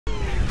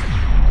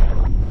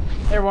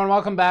Hey everyone,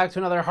 welcome back to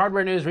another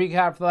hardware news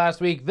recap for the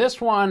last week. This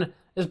one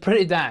is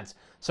pretty dense.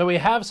 So we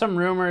have some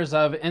rumors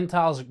of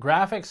Intel's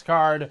graphics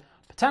card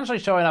potentially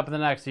showing up in the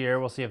next year.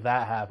 We'll see if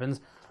that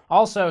happens.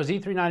 Also,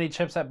 Z390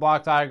 chipset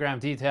block diagram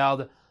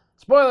detailed.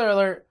 Spoiler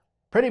alert,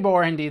 pretty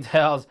boring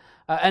details.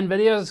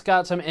 nVidia's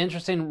got some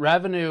interesting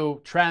revenue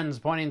trends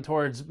pointing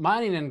towards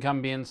mining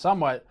income being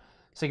somewhat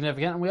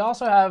significant. And we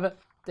also have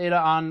data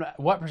on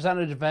what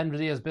percentage of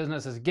nVidia's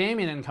business is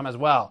gaming income as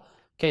well.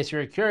 In case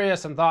you're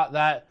curious and thought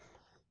that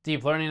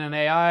deep learning and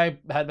AI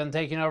had been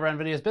taking over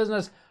nVidia's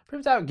business,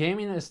 proves out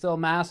gaming is still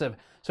massive.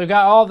 So we've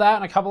got all that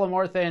and a couple of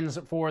more things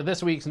for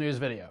this week's news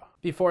video.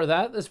 Before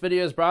that, this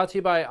video is brought to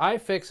you by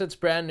Ifixit's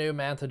brand new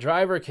Manta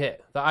driver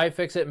kit. The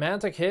Ifixit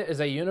Manta Kit is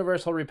a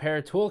universal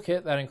repair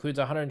toolkit that includes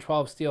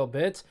 112 steel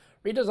bits,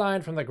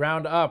 redesigned from the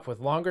ground up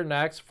with longer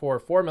necks for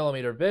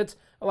 4mm bits,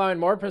 allowing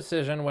more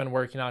precision when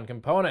working on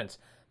components.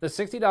 The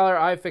 $60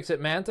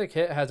 Ifixit Manta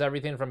Kit has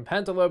everything from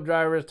pentalobe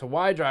drivers to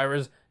Y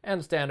drivers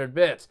and standard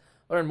bits.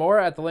 Learn more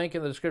at the link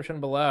in the description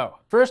below.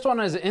 First one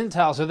is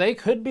Intel, so they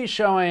could be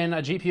showing a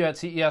GPU at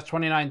CES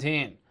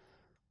 2019.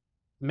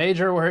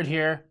 Major word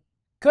here,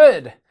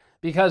 could,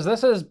 because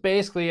this is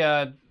basically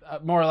a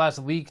more or less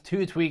leak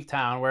to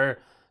Tweaktown,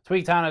 where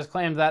Tweaktown has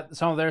claimed that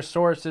some of their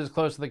sources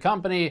close to the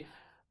company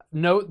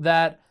note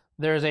that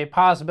there's a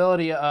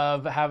possibility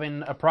of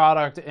having a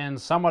product in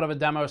somewhat of a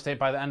demo state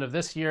by the end of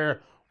this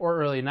year or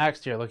early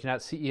next year, looking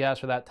at CES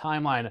for that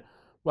timeline.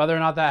 Whether or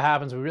not that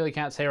happens, we really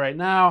can't say right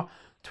now.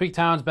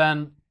 Tweaktown's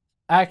been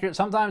accurate,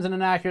 sometimes and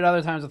inaccurate,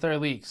 other times with their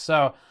leaks.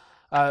 So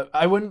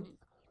I wouldn't,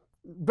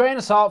 grain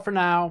of salt for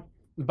now,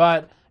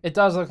 but it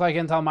does look like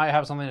Intel might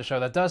have something to show.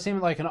 That does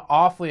seem like an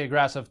awfully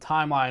aggressive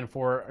timeline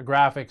for a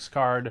graphics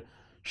card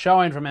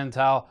showing from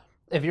Intel.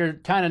 If you're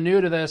kind of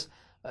new to this,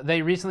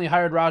 they recently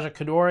hired Raja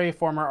Koduri,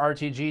 former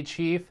RTG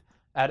chief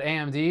at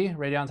AMD,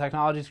 Radeon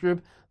Technologies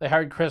Group. They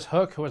hired Chris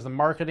Hook, who was the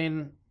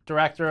marketing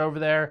director over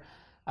there,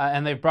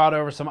 and they've brought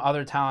over some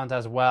other talent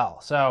as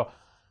well. So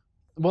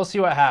we'll see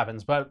what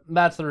happens, but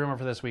that's the rumor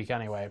for this week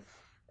anyway.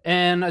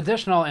 In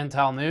additional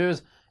Intel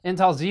news,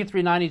 Intel's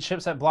Z390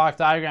 chipset block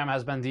diagram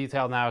has been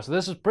detailed now. So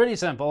this is pretty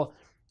simple.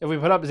 If we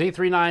put up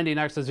Z390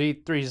 next to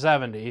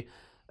Z370,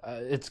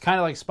 it's kind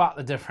of like spot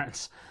the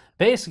difference.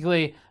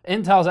 Basically,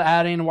 Intel's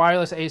adding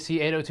wireless AC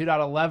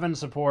 802.11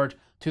 support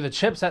to the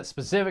chipset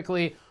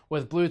specifically,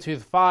 with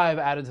Bluetooth 5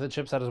 added to the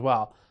chipset as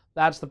well.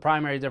 That's the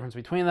primary difference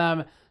between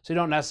them. So you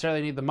don't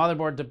necessarily need the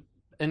motherboard to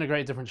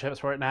integrate different chips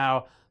for it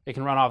now. It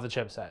can run off the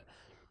chipset.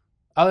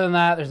 Other than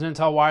that, there's an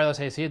Intel wireless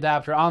AC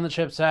adapter on the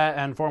chipset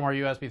and 4 more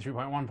USB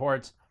 3.1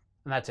 ports,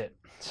 and that's it.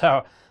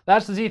 So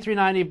that's the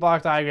Z390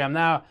 block diagram.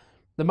 Now,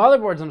 the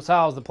motherboards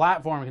themselves, the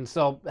platform can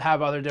still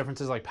have other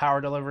differences like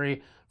power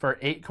delivery for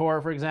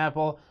 8-core, for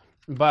example,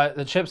 but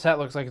the chipset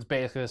looks like it's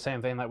basically the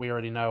same thing that we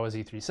already know as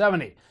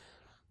Z370.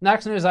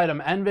 Next news item,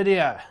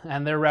 nVidia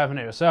and their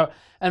revenue. So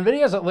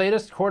nVidia's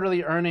latest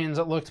quarterly earnings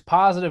looked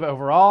positive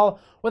overall,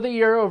 with a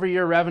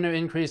year-over-year revenue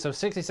increase of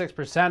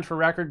 66% for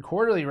record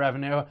quarterly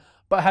revenue,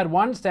 but had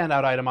one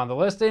standout item on the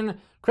listing: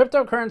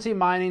 cryptocurrency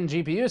mining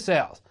GPU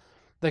sales.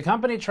 The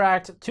company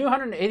tracked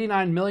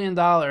 $289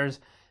 million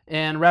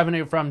in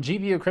revenue from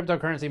GPU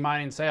cryptocurrency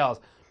mining sales.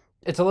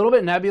 It's a little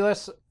bit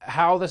nebulous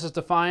how this is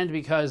defined,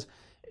 because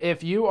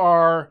if you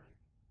are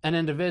an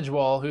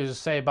individual who's,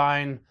 say,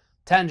 buying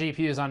 10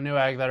 GPUs on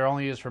Newegg that are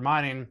only used for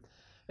mining,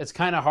 it's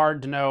kind of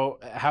hard to know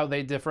how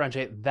they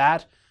differentiate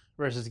that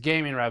versus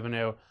gaming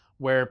revenue,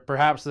 where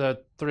perhaps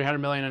the $300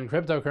 million in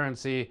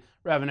cryptocurrency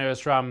revenue is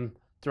from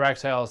direct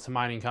sales to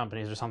mining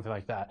companies or something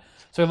like that.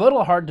 So a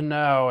little hard to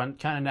know and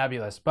kind of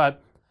nebulous,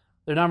 but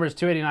their number is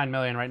 $289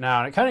 million right now.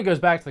 And it kind of goes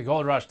back to the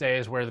gold rush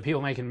days, where the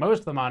people making most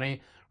of the money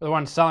were the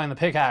ones selling the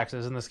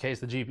pickaxes, in this case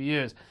the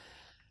GPUs.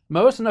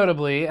 Most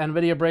notably,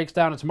 nVidia breaks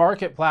down its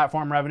market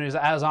platform revenues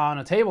as on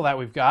a table that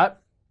we've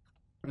got.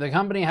 The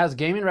company has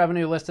gaming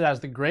revenue listed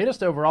as the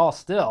greatest overall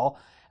still,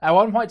 at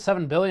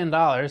 $1.7 billion,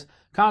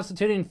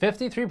 constituting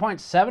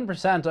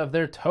 53.7% of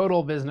their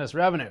total business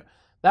revenue.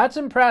 That's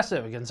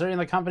impressive, considering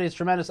the company's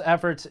tremendous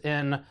efforts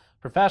in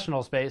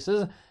professional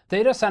spaces.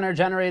 Data center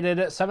generated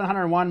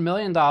 $701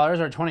 million,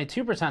 or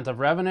 22% of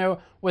revenue,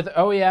 with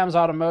OEMs,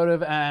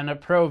 automotive,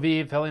 and Pro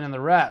V filling in the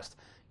rest.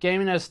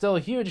 Gaming is still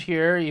huge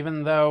here,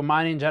 even though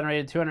mining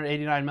generated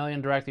 $289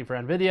 million directly for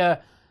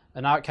nVidia.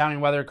 And not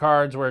counting whether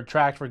cards were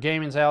tracked for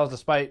gaming sales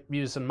despite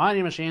use in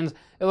mining machines,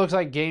 it looks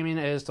like gaming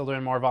is still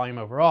doing more volume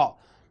overall.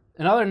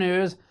 In other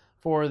news,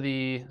 for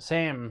the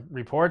same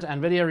report,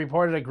 nVidia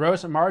reported a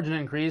gross margin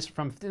increase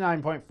from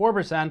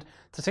 59.4%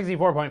 to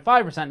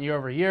 64.5% year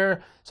over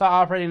year, saw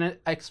operating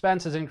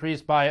expenses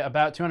increase by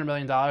about $200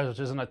 million, which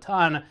isn't a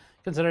ton,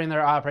 considering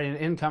their operating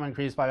income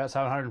increased by about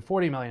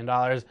 $740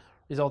 million,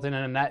 resulting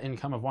in a net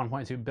income of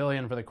 $1.2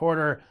 billion for the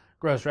quarter,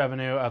 gross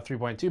revenue of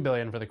 $3.2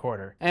 billion for the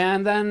quarter.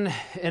 And then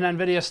in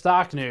nVidia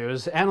stock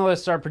news,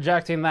 analysts are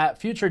projecting that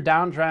future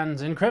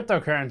downtrends in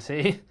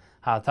cryptocurrency,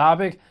 hot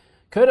topic,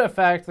 could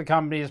affect the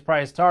company's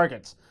price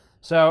targets.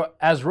 So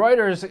as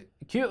Reuters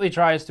acutely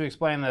tries to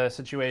explain the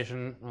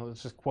situation, well,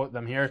 let's just quote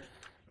them here: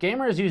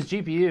 gamers use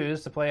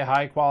GPUs to play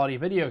high quality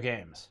video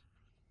games.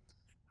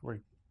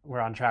 we're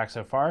on track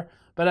so far.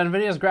 But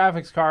NVIDIA's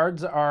graphics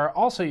cards are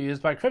also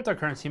used by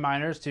cryptocurrency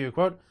miners to,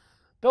 quote,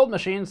 build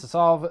machines to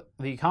solve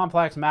the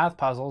complex math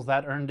puzzles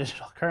that earn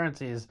digital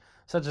currencies,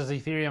 such as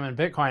Ethereum and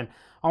Bitcoin.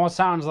 Almost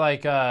sounds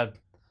like some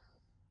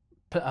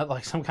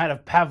kind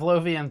of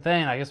Pavlovian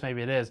thing. I guess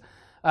maybe it is.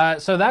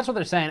 So that's what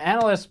they're saying.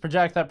 Analysts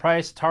project that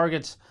price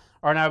targets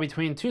are now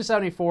between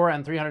 $274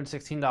 and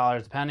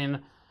 $316, depending,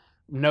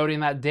 noting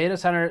that data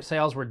center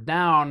sales were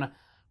down,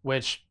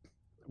 which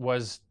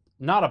was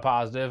not a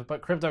positive,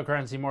 but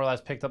cryptocurrency more or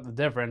less picked up the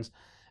difference.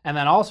 And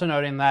then also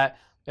noting that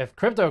if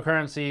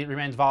cryptocurrency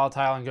remains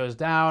volatile and goes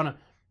down,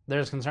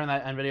 there's concern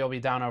that NVIDIA will be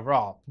down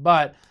overall.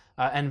 But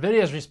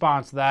NVIDIA's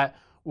response to that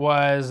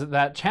was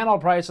that channel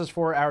prices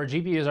for our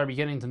GPUs are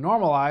beginning to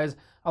normalize,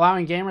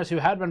 allowing gamers who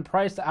had been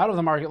priced out of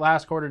the market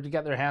last quarter to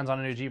get their hands on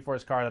a new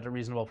GeForce card at a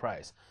reasonable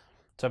price.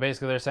 So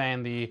basically they're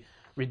saying the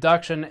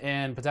reduction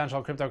in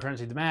potential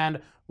cryptocurrency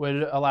demand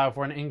would allow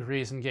for an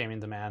increase in gaming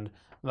demand,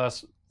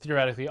 thus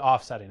theoretically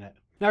offsetting it.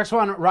 Next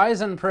one,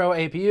 Ryzen Pro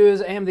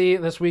APUs.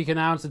 AMD this week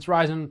announced its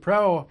Ryzen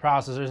Pro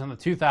processors in the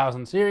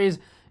 2000 series,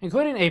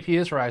 including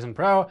APUs for Ryzen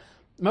Pro.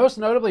 Most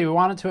notably, we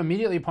wanted to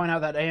immediately point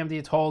out that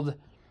AMD told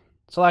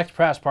select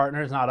press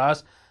partners, not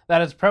us,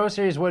 that its Pro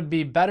series would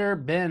be better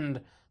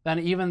binned than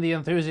even the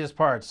enthusiast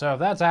parts. So if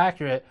that's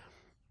accurate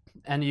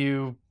and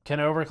you can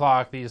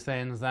overclock these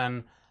things,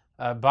 then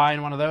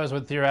buying one of those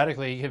would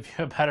theoretically give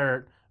you a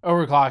better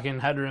overclocking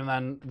headroom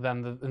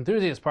than the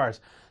enthusiast parts.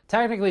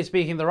 Technically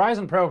speaking, the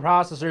Ryzen Pro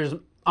processors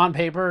on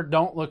paper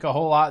don't look a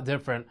whole lot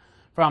different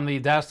from the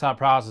desktop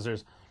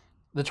processors.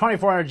 The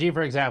 2400G,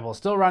 for example,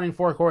 still running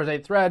 4 cores,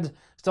 8 threads,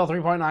 still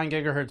 3.9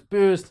 gigahertz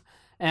boost,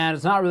 and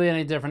it's not really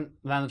any different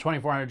than the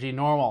 2400G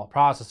normal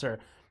processor.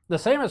 The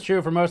same is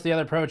true for most of the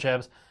other Pro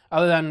chips,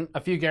 other than a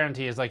few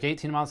guarantees, like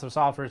 18 months of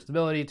software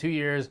stability, 2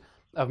 years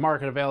of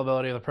market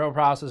availability of the Pro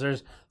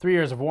processors, 3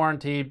 years of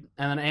warranty,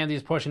 and then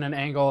AMD's pushing an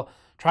angle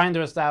trying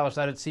to establish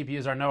that its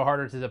CPUs are no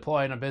harder to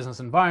deploy in a business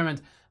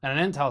environment than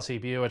an Intel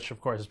CPU, which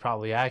of course is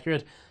probably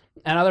accurate.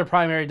 And other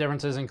primary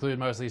differences include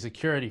mostly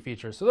security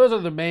features. So those are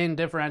the main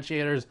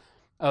differentiators,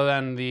 other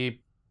than the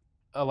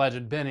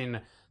alleged binning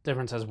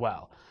difference as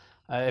well.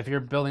 If you're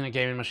building a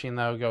gaming machine,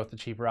 though, go with the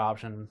cheaper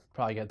option,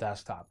 probably get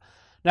desktop.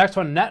 Next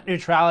one, net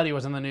neutrality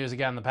was in the news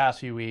again the past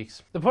few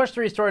weeks. The push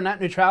to restore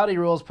net neutrality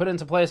rules put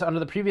into place under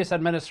the previous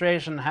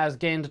administration has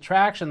gained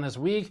traction this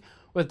week,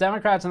 with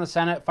Democrats in the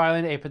Senate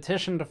filing a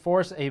petition to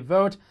force a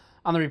vote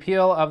on the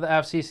repeal of the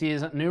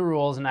FCC's new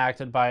rules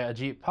enacted by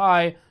Ajit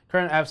Pai,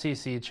 current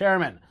FCC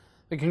chairman.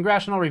 The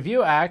Congressional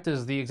Review Act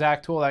is the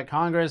exact tool that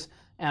Congress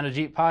and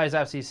Ajit Pai's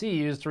FCC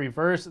used to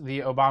reverse the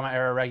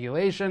Obama-era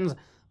regulations.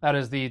 That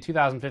is the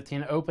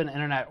 2015 Open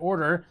Internet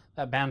Order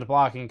that banned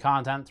blocking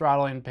content,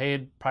 throttling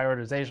paid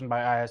prioritization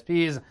by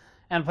ISPs,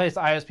 and placed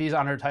ISPs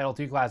under Title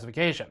II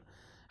classification.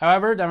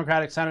 However,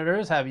 Democratic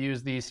senators have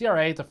used the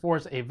CRA to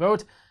force a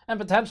vote and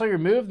potentially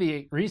remove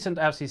the recent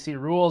FCC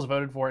rules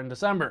voted for in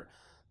December.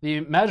 The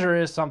measure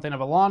is something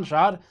of a long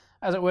shot,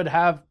 as it would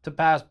have to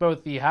pass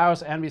both the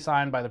House and be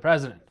signed by the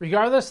president.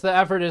 Regardless, the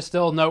effort is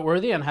still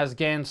noteworthy and has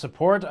gained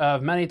support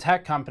of many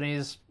tech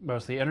companies,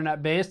 mostly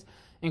internet-based,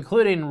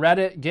 including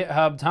Reddit,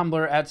 GitHub,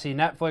 Tumblr, Etsy,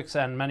 Netflix,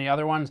 and many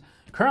other ones.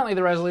 Currently,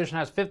 the resolution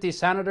has 50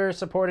 senators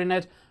supporting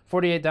it,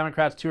 48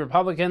 Democrats, 2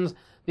 Republicans.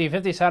 The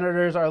 50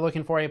 senators are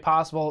looking for a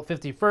possible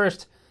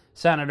 51st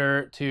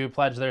senator to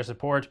pledge their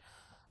support.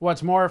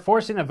 What's more,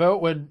 forcing a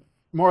vote would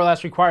more or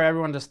less require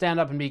everyone to stand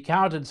up and be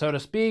counted, so to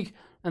speak,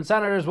 and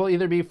senators will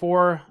either be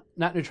for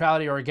net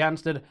neutrality or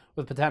against it,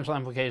 with potential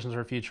implications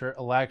for future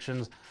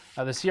elections.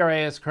 The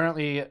CRA is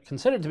currently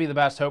considered to be the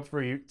best hope for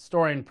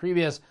restoring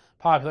previous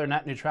popular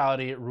net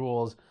neutrality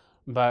rules,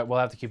 but we'll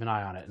have to keep an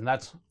eye on it. And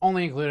that's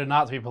only included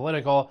not to be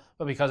political,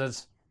 but because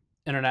it's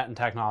internet and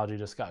technology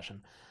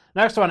discussion.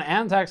 Next one,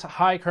 Antec's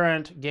high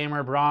current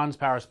gamer bronze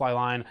power supply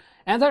line.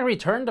 Antec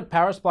returned to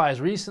power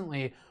supplies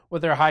recently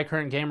with their high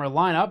current gamer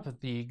lineup,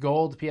 the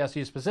gold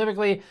PSU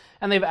specifically,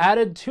 and they've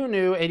added 2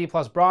 new 80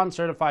 plus bronze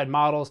certified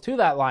models to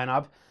that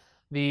lineup,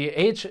 the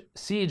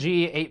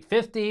HCG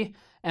 850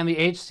 and the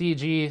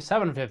HCG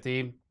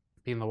 750,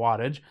 being the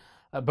wattage.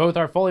 Both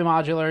are fully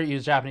modular,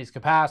 use Japanese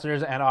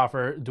capacitors, and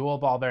offer dual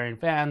ball bearing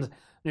fans.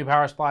 New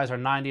power supplies are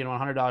 $90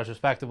 and $100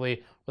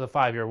 respectively, with a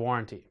 5-year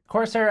warranty.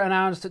 Corsair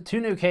announced 2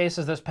 new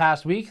cases this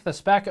past week, the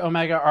Spec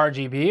Omega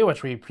RGB,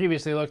 which we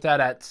previously looked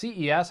at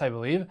CES, I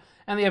believe,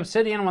 and the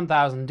Obsidian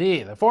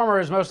 1000D. The former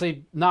is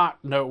mostly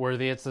not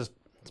noteworthy. It's the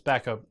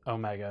Spec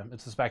Omega.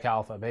 It's the Spec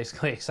Alpha,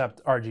 basically,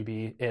 except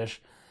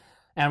RGB-ish.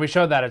 And we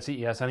showed that at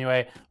CES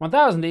anyway.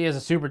 1000D is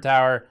a super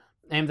tower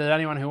aimed at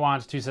anyone who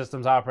wants 2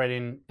 systems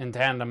operating in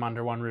tandem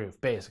under one roof,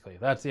 basically.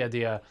 That's the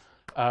idea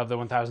of the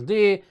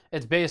 1000D.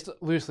 It's based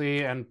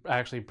loosely and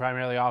actually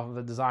primarily off of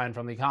the design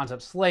from the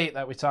concept slate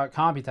that we saw at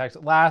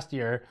Computex last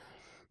year,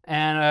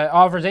 and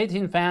offers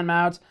 18 fan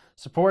mounts,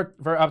 support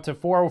for up to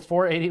 4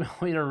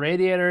 480mm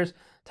radiators,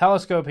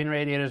 telescoping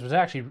radiators, which is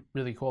actually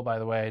really cool, by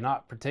the way.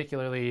 Not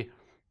particularly,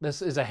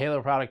 this is a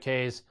Halo product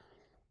case.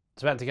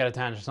 It's meant to get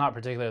attention. It's not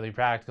particularly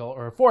practical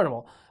or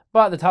affordable,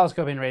 but the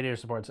telescoping radiator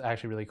support's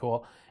actually really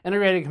cool.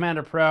 Integrated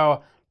Commander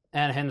Pro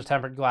and hinge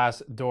tempered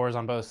glass doors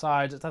on both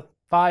sides. It's a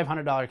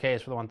 $500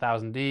 case for the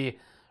 1000D.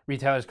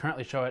 Retailers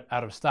currently show it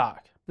out of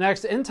stock.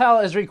 Next,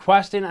 Intel is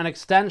requesting an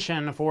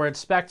extension for its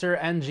Spectre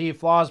NG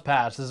flaws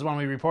patch. This is one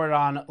we reported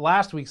on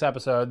last week's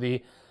episode.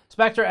 The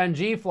Spectre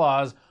NG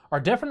flaws are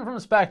different from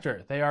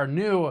Spectre. They are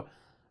new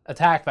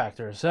attack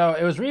vectors. So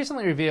it was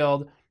recently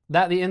revealed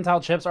that the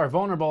Intel chips are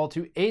vulnerable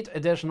to 8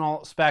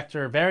 additional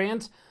Spectre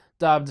variants,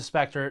 dubbed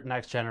Spectre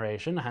Next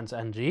Generation, hence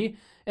NG.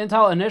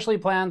 Intel initially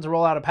planned to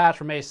roll out a patch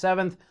for May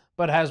 7th,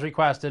 but has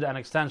requested an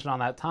extension on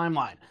that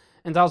timeline.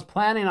 Intel's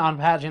planning on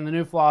patching the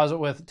new flaws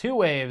with 2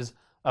 waves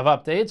of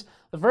updates.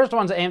 The first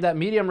one's aimed at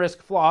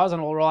medium-risk flaws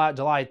and will roll out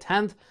July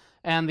 10th,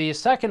 and the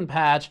second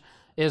patch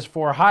is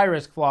for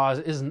high-risk flaws.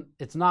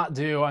 It's not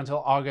due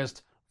until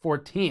August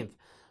 14th.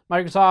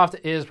 Microsoft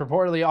is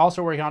purportedly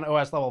also working on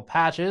OS-level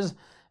patches,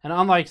 and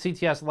unlike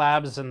CTS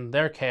Labs and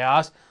their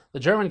chaos, the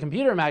German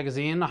computer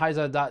magazine,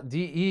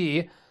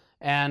 Heise.de,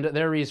 and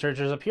their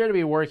researchers appear to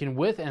be working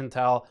with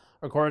Intel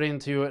according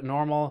to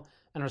normal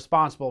and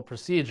responsible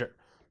procedure.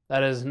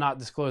 That is, not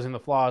disclosing the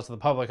flaws to the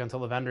public until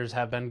the vendors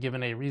have been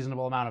given a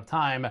reasonable amount of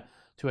time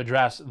to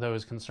address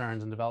those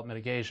concerns and develop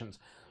mitigations.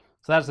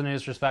 So that's the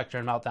news for Spectre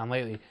and Meltdown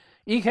lately.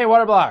 EK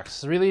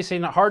Waterblocks is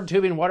releasing hard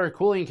tubing water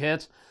cooling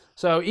kits.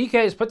 So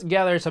EK has put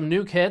together some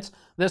new kits,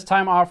 this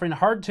time offering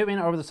hard tubing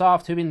over the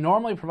soft tubing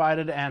normally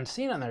provided and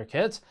seen in their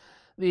kits.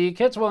 The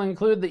kits will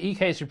include the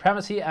EK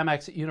Supremacy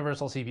MX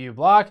Universal CPU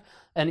block,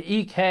 an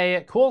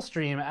EK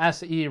Coolstream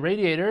SE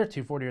radiator,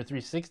 240 or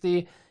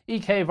 360,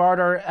 EK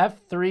Vardar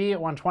F3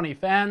 120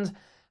 fans,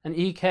 an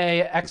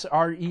EK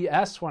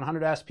XRES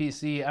 100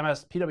 SPC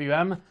MS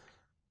PWM.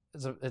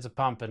 It's a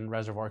pump and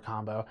reservoir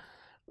combo.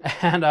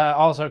 And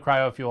also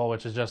cryofuel,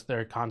 which is just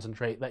their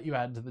concentrate that you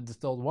add to the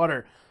distilled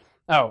water.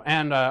 Oh,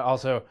 and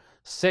also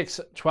 6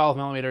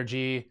 12mm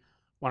G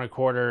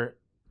 1/4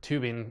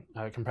 tubing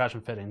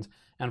compression fittings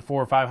and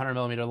 4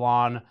 500mm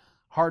lawn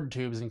hard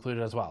tubes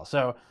included as well.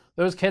 So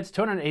those kits,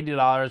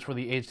 $280 for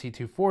the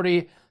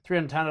HT240,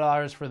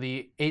 $310 for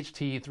the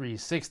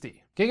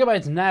HT360.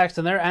 Gigabyte's next,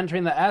 and they're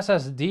entering the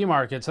SSD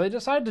market. So they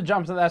decided to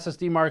jump to the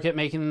SSD market,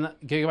 making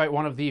Gigabyte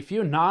one of the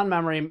few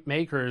non-memory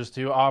makers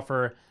to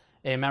offer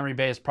a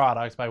memory-based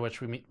product, by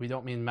which we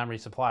don't mean memory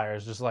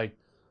suppliers, just like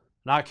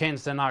not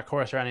Kingston, not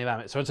Corsair, any of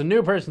them. So it's a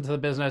new person to the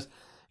business.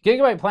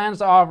 Gigabyte plans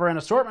to offer an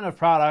assortment of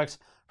products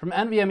from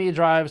NVMe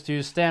drives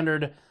to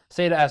standard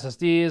SATA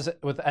SSDs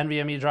with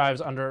NVMe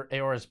drives under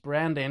Aorus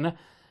branding.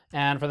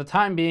 And for the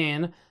time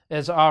being,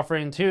 it's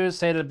offering 2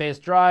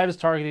 SATA-based drives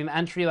targeting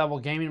entry-level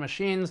gaming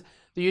machines.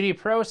 The UD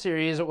Pro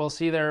series will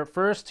see their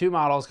first 2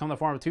 models come in the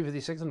form of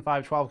 256 and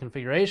 512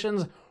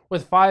 configurations,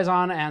 with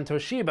Phison and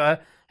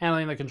Toshiba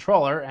handling the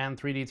controller and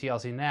 3D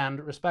TLC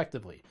NAND,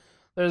 respectively.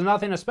 There's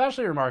nothing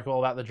especially remarkable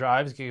about the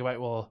drives. Gigabyte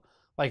will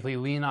likely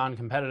lean on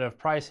competitive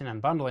pricing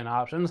and bundling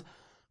options.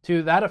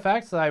 To that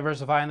effect,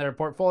 diversifying their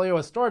portfolio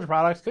with storage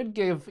products could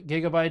give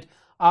Gigabyte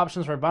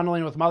options for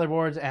bundling with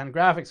motherboards and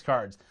graphics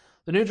cards.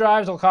 The new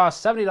drives will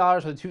cost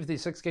 $70 for the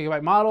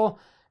 256GB model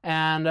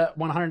and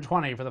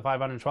 $120 for the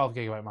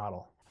 512GB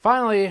model.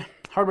 Finally,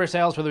 hardware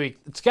sales for the week.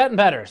 It's getting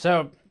better.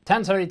 So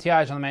 1070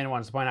 Ti's are the main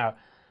ones to point out.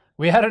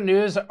 We had a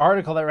news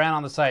article that ran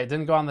on the site,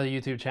 didn't go on the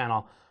YouTube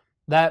channel,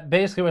 that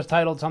basically was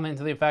titled something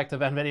to the effect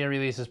of NVIDIA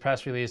releases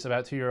press release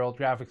about 2-year-old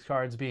graphics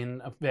cards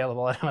being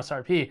available at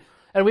MSRP.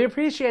 And we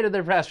appreciated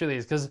their press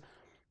release because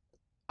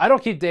I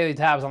don't keep daily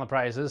tabs on the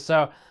prices.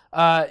 So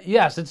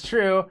yes, it's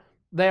true.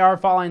 They are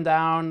falling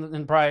down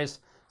in price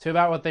to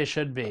about what they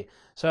should be.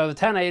 So the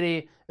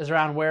 1080 is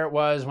around where it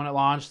was when it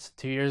launched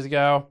 2 years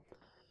ago.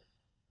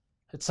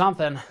 It's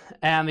something.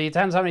 And the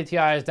 1070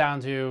 Ti is down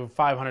to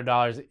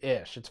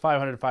 $500-ish. It's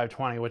 $500 to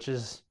 $520, which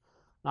is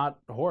not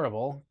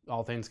horrible,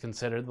 all things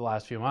considered, the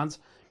last few months.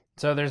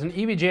 So there's an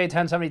EVGA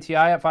 1070 Ti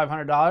at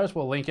 $500.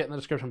 We'll link it in the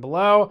description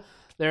below.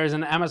 There's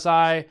an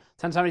MSI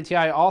 1070 Ti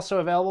also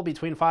available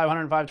between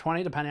 $500 and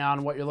 $520, depending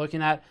on what you're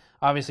looking at.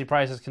 Obviously,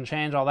 prices can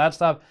change, all that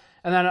stuff.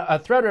 And then a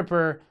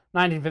Threadripper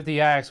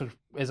 1950X, which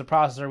is a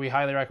processor we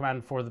highly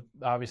recommend for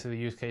obviously the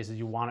use cases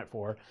you want it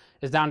for,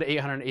 is down to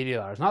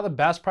 $880. Not the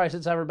best price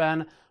it's ever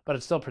been, but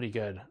it's still pretty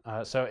good.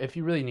 So if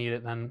you really need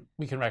it, then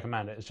we can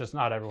recommend it. It's just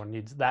not everyone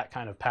needs that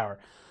kind of power.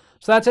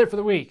 So that's it for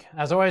the week.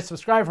 As always,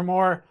 subscribe for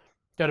more.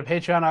 Go to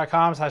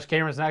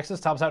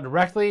patreon.com/gamersnexus to help us out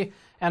directly,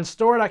 and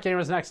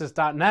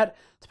store.gamersnexus.net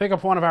to pick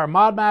up one of our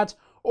mod mats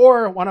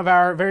or one of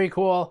our very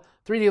cool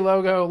 3D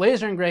logo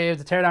laser engraved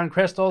to tear down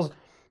crystals,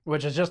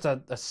 which is just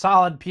a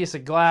solid piece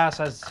of glass.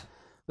 As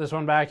this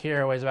one back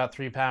here weighs about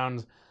 3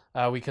 pounds.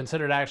 We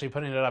considered actually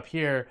putting it up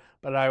here,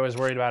 but I was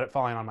worried about it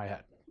falling on my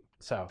head.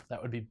 So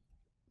that would be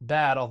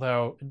bad,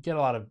 although it'd get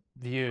a lot of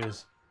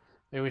views.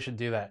 Maybe we should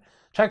do that.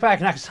 Check back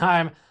next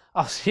time.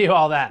 I'll see you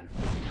all then.